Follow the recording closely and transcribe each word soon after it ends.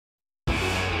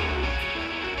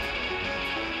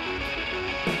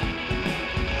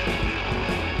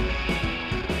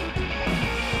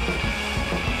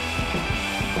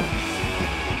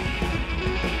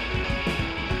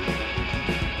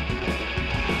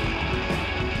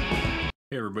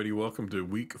everybody, welcome to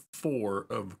week 4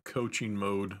 of coaching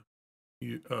mode,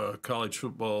 college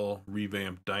football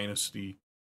revamped dynasty,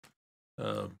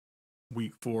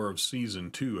 week 4 of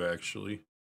season 2 actually.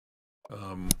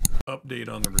 Update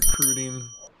on the recruiting: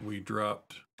 we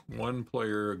dropped one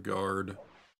player, a guard,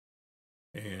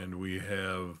 and we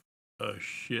have a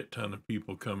shit ton of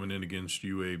people coming in against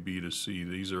UAB to see.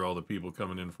 These are all the people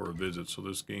coming in for a visit, so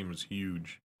this game is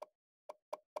huge.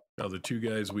 Now, the two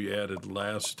guys we added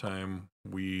last time,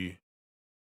 we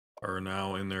are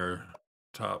now in their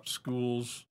top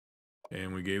schools,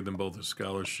 and we gave them both a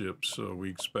scholarship, so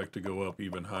we expect to go up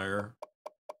even higher.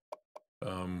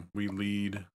 We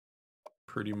lead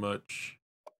pretty much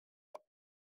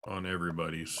on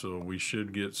everybody, so we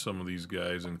should get some of these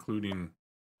guys, including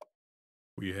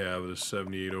we have the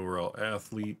 78 overall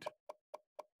athlete,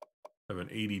 have an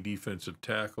 80 defensive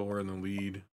tackle, we're in the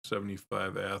lead,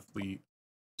 75 athlete,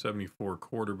 74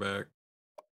 quarterback.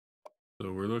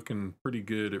 So we're looking pretty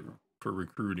good for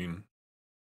recruiting.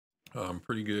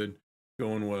 Pretty good,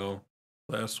 going well.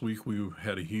 Last week we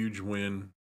had a huge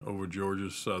win over Georgia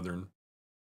Southern.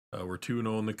 We're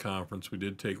 2-0 in the conference. We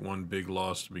did take one big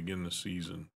loss to begin the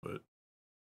season, but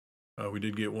we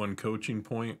did get one coaching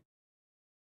point.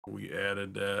 We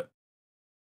added that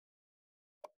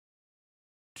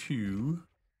to,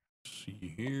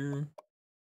 see here,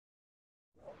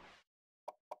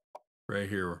 right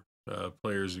here,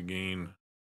 players to gain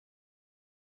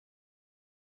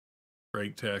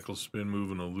right tackle, spin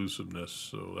move, and elusiveness.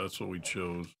 So that's what we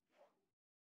chose.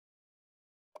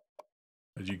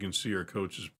 As you can see, our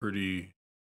coach is pretty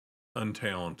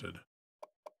untalented.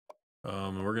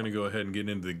 We're going to go ahead and get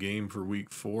into the game for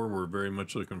week 4. We're very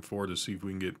much looking forward to see if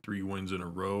we can get 3 wins in a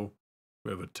row.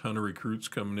 We have a ton of recruits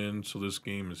coming in, so this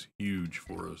game is huge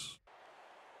for us.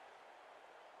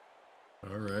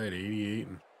 All right, 88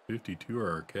 and 52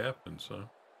 are our captains, huh?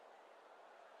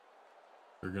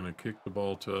 They're going to kick the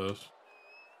ball to us.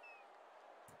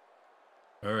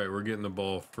 All right, we're getting the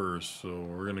ball first, so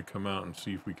we're going to come out and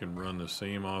see if we can run the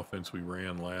same offense we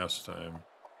ran last time.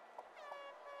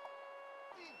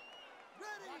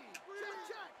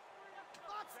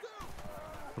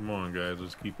 Come on, guys,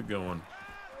 let's keep it going.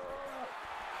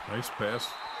 Nice pass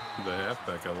to the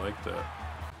halfback. I like that.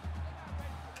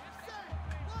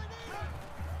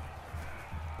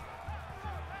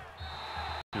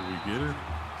 Did we get her?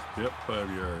 Yep,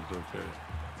 5 yards. Okay.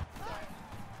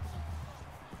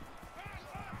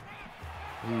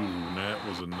 Ooh, that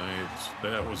was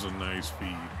a nice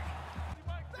feed.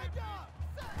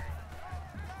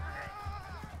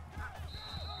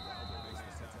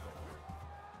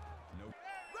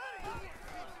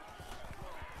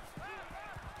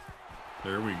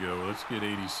 There we go. Let's get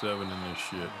 87 in this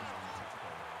shit.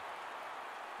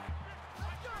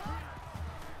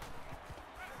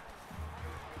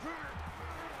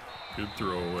 Good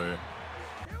throwaway.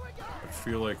 I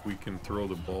feel like we can throw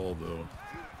the ball though.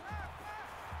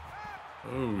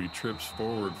 Oh, he trips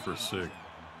forward for 6.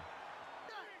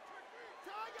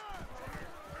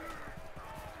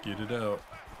 Get it out.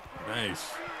 Nice.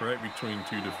 Right between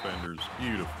 2 defenders.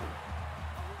 Beautiful.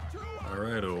 All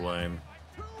right, O-line.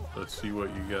 Let's see what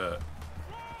you got.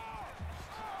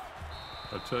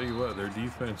 I'll tell you what, their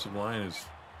defensive line is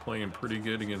playing pretty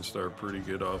good against our pretty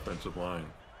good offensive line.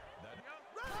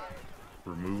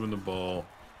 We're moving the ball.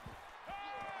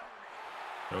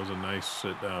 That was a nice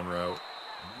sit-down route.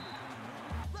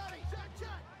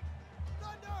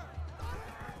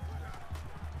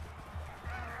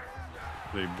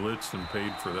 They blitzed and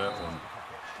paid for that one.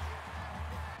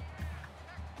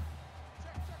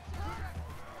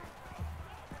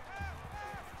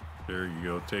 There you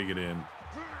go, take it in.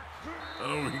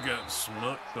 Oh, he got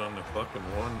smucked on the fucking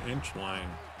 1-inch line.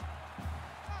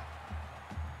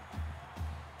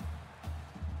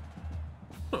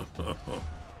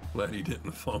 Glad he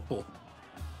didn't fumble.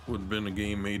 Would have been a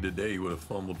game made today, he would have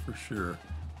fumbled for sure.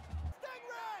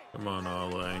 Come on,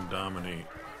 O-line, dominate.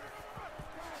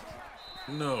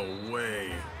 No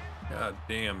way. God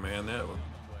damn, man, that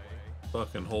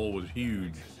fucking hole was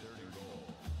huge.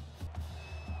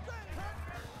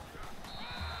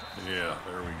 Yeah,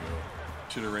 there we go.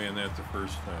 Should have ran that the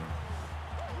first time.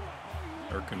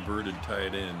 Our converted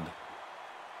tight end.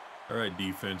 All right,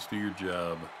 defense, do your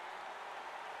job.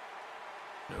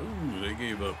 Oh, they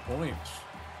gave up points.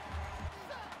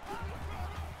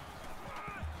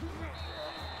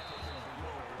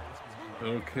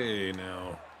 Okay,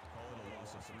 now.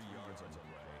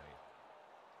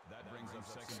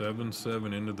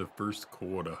 7-7 into the first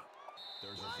quarter.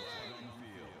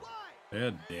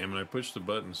 God damn it, I pushed the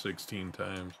button 16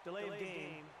 times. Delay of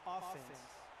game, offense.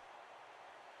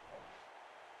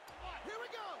 Here we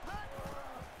go.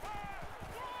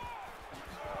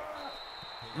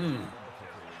 We're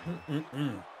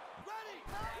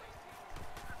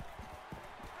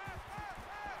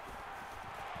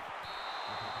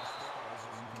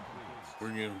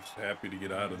just happy to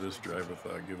get out of this drive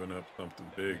without giving up something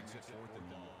big.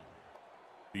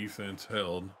 Defense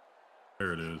held.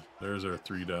 There it is. There's our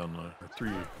 3 down line, or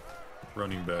 3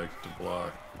 running backs to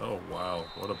block. Oh wow,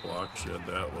 what a block shed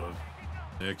that was.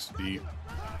 Next deep.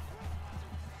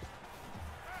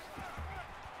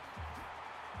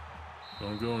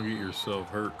 Don't go and get yourself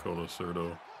hurt,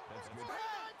 Colacerdo.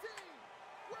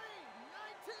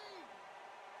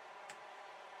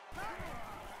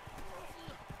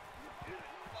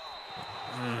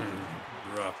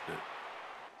 Dropped it.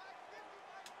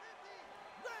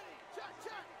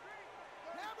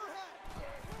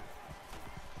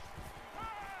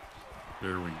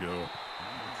 There we go.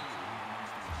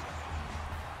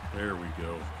 There we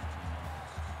go.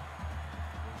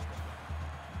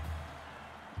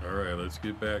 All right, let's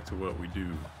get back to what we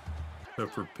do.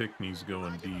 Except for Pickney's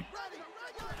going deep.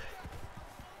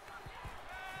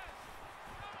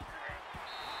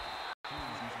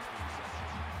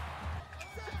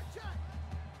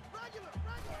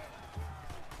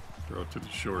 Throw it to the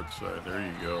short side. There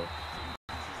you go.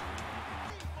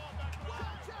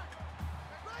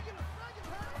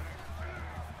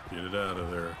 Get it out of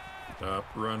there. Stop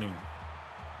running.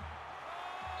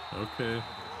 Okay.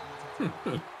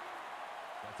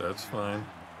 That's fine.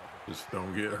 Just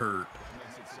don't get hurt.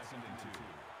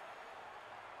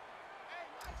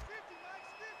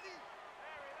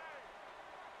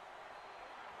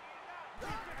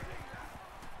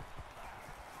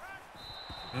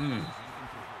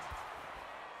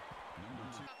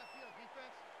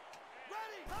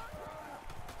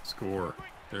 Score.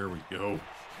 There we go.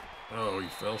 Oh, he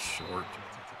fell short.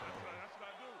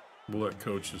 We'll let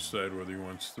coach decide whether he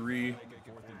wants 3.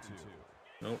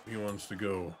 Nope, he wants to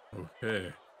go.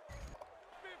 Okay.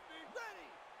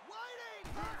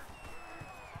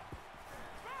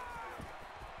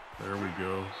 There we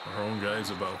go. Our own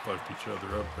guys about fucked each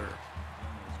other up there.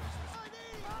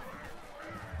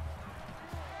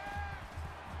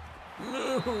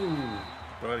 No!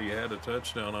 Thought he had a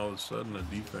touchdown, all of a sudden a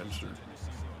defenser.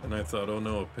 And I thought, oh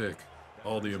no, a pick.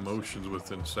 All the emotions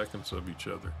within seconds of each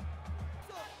other.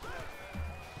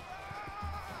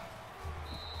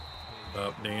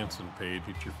 Stop dancing, Paige.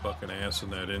 Get your fucking ass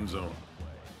in that end zone.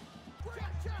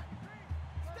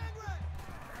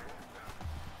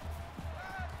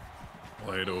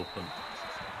 Wide open.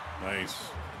 Nice.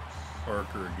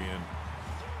 Parker again.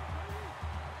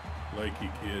 Like you,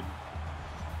 kid.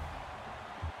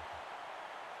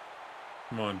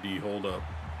 Come on, D, hold up.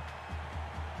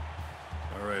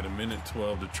 All right,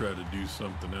 1:12 to try to do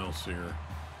something else here.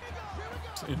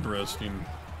 It's interesting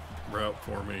route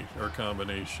for me, or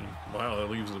combination. Wow, that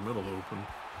leaves the middle open.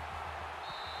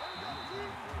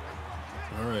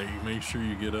 All right, you make sure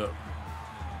you get up.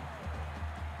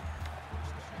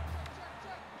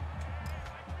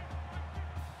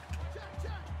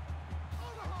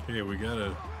 Okay, we got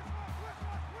a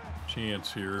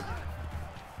chance here.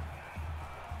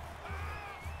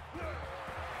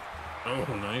 Oh,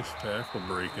 nice tackle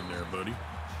break in there, buddy.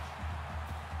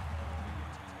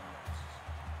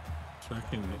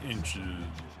 Second inches.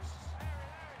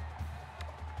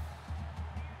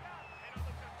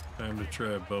 Time to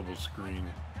try a bubble screen.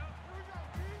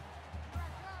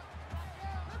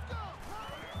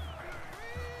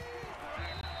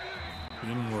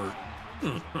 Didn't work.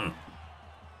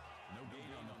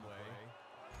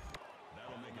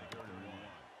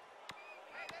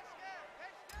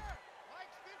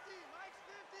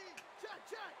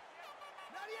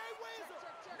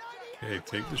 Hey,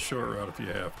 take the short route if you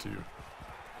have to.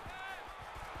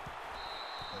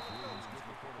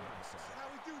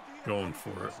 Going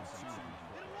for it.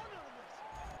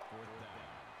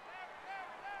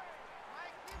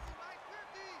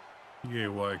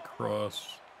 PAY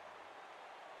cross.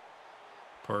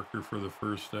 Parker for the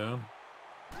first down.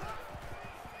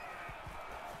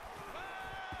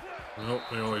 Nope,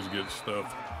 they always get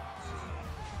stuffed.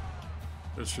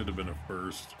 This should have been a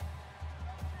first.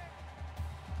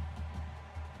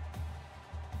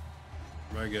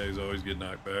 My guys always get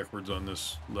knocked backwards on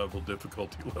this level,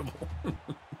 difficulty level.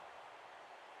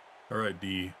 All right,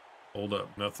 D, hold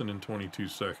up. Nothing in 22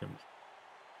 seconds.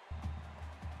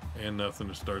 And nothing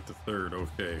to start the third.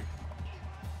 Okay.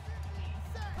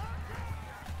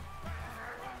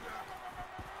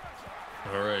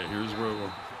 All right, here's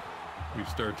where we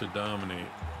start to dominate.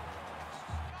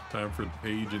 Time for the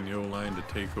Page and the O-line to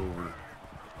take over.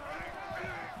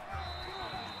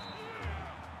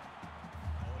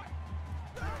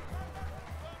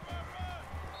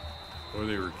 Boy,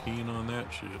 they were keen on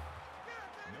that shit.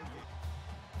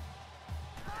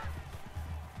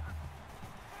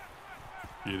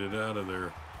 Get it out of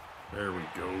there. There we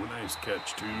go. Nice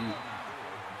catch, too.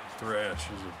 Thrash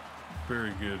is a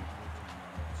very good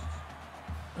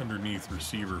underneath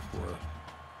receiver for us.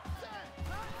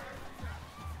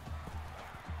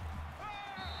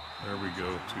 There we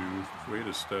go, two. Way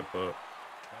to step up.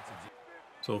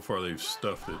 So far, they've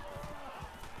stuffed it.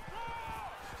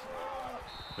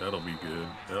 That'll be good.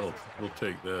 We'll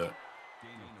take that.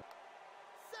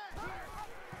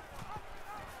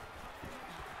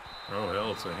 Oh,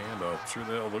 hell, it's a handoff. Sure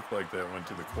the hell looked like that went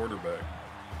to the quarterback.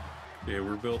 Yeah,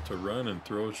 we're built to run and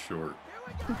throw short.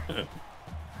 There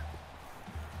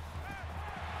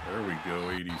we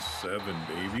go, 87,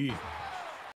 baby.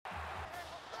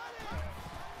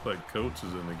 Like Coates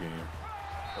is in the game.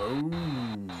 Oh.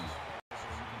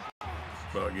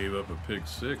 About gave up a pick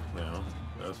six now.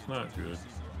 That's not good.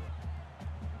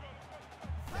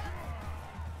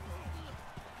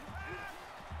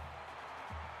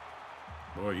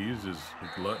 Boy, he's just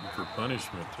a glutton for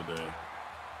punishment today.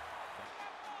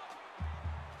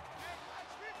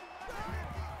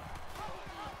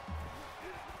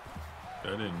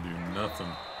 That didn't do nothing.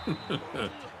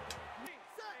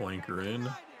 Flanker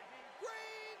in.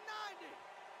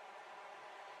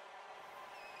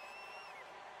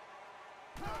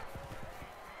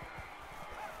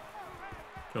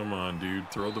 Come on,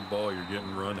 dude. Throw the ball. You're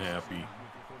getting run happy.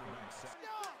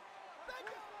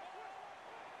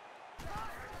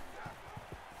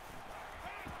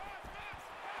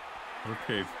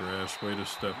 Okay, Fresh. Way to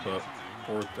step up.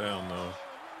 Fourth down, though.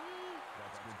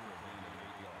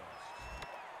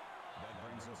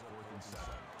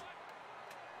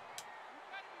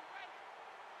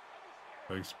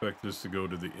 I expect this to go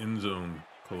to the end zone,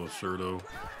 Colacerto.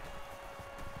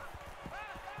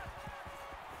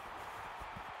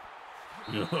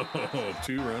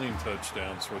 Two running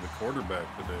touchdowns for the quarterback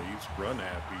today. He's run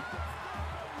happy.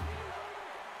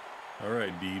 All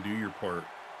right, D, do your part.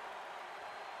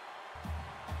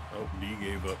 Oh, D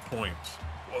gave up points.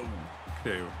 Whoa.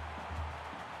 Okay.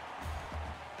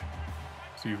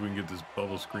 See if we can get this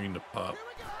bubble screen to pop.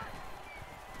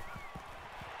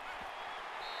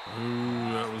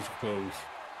 Ooh, that was close.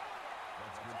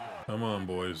 Come on,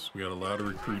 boys. We got a lot of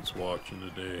recruits watching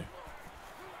today.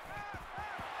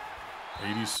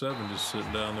 87 just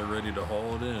sitting down there ready to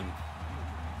haul it in.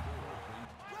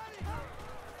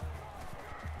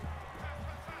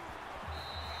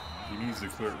 He needs to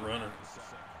quit running.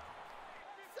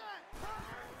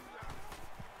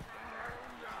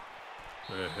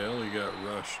 The hell, he got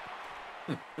rushed.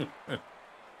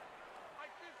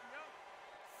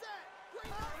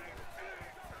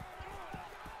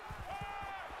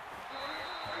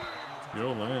 The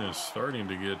old line is starting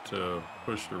to get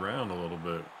pushed around a little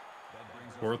bit.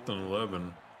 4th and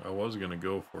 11. I was going to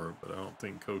go for it, but I don't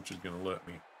think Coach is going to let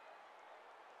me.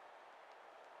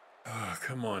 Oh,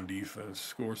 come on, defense.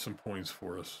 Score some points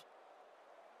for us.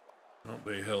 Oh,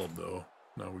 they held, though.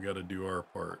 Now we got to do our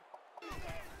part.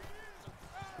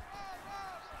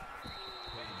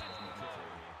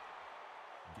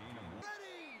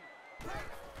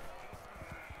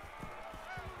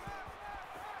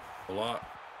 A lot.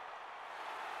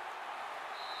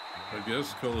 I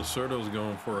guess Colacerto's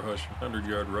going for a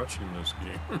 100-yard rushing this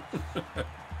game.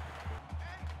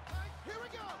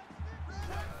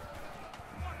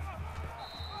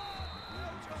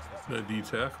 That D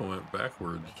tackle went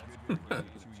backwards.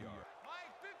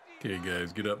 Okay,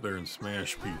 guys, get up there and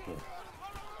smash people.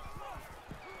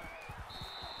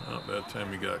 Oh, that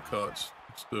time he got caught,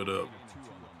 stood up.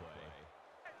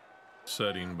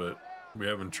 Setting, but we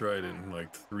haven't tried it in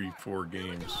like 3-4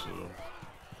 games, so.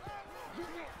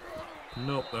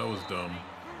 Nope, that was dumb.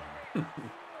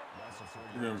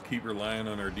 We're going to keep relying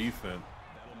on our defense.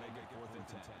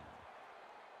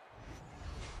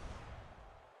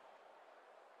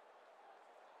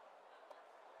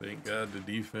 Thank God the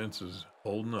defense is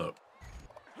holding up.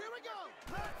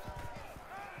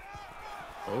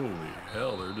 Holy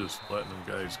hell, they're just letting them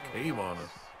guys cave on us.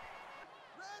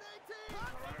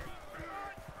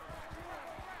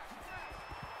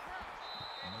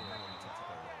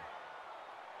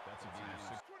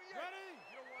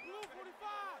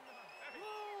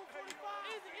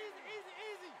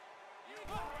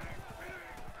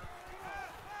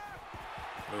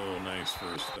 Oh, nice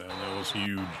first down. That was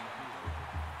huge.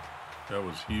 That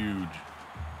was huge.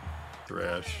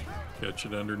 Thrash. Catch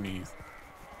it underneath.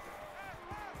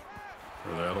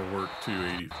 Or that'll work too,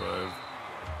 85.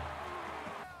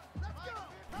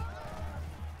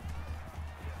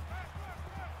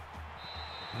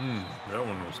 That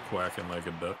one was quacking like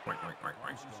a duck. Quack, quack, quack,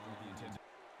 quack.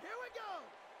 Here we go.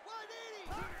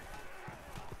 180.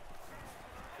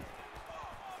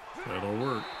 That'll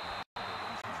work.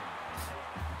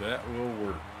 That will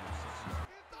work.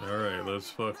 Alright,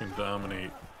 let's fucking dominate.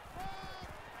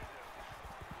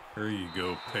 There you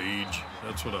go, Paige.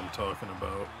 That's what I'm talking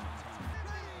about.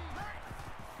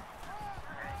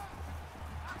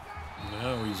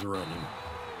 Now he's running.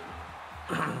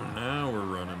 Now we're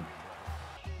running.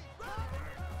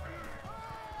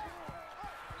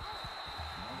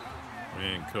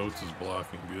 Man, Coates is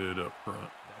blocking good up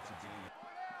front.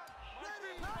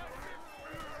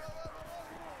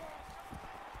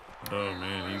 Oh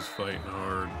man, he's fighting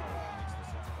hard.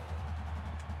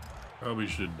 Probably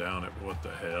should down it, but what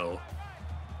the hell.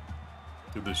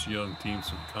 Give this young team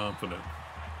some confidence.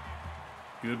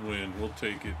 Good win, we'll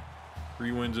take it.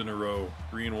 3 wins in a row,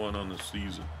 3-1 on the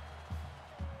season.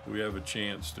 We have a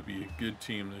chance to be a good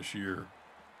team this year.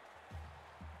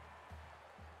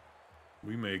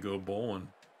 We may go bowling,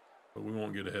 but we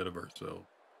won't get ahead of ourselves.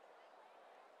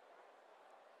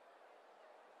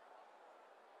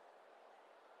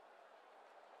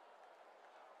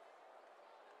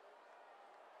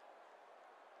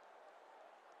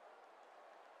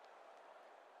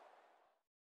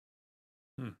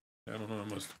 I don't know,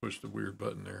 I must have pushed a weird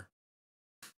button there.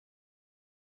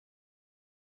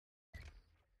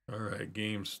 Alright,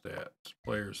 game stats,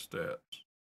 player stats.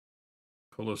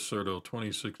 Colacerdo,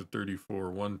 26 of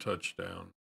 34, 1 touchdown.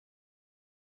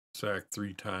 Sacked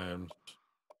 3 times.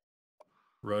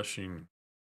 Rushing,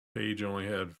 Page only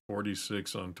had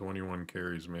 46 on 21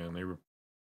 carries, man. They were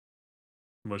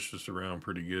mushed us around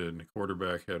pretty good. The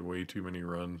quarterback had way too many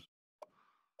runs.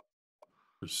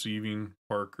 Receiving,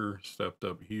 Parker stepped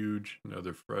up huge,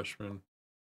 another freshman.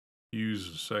 Hughes,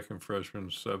 a second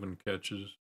freshman, 7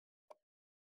 catches.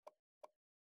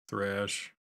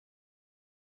 Thrash,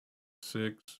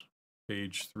 6.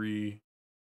 Page 3.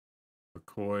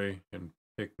 McCoy and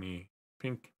Pinkney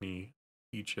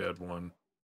each had 1.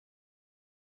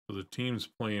 So the team's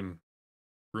playing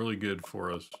really good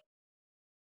for us.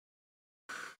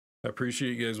 I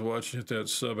appreciate you guys watching. Hit that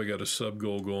sub. I got a sub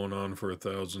goal going on for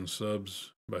 1,000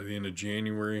 subs by the end of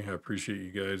January. I appreciate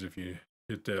you guys if you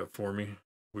hit that for me.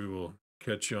 We will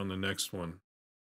catch you on the next one.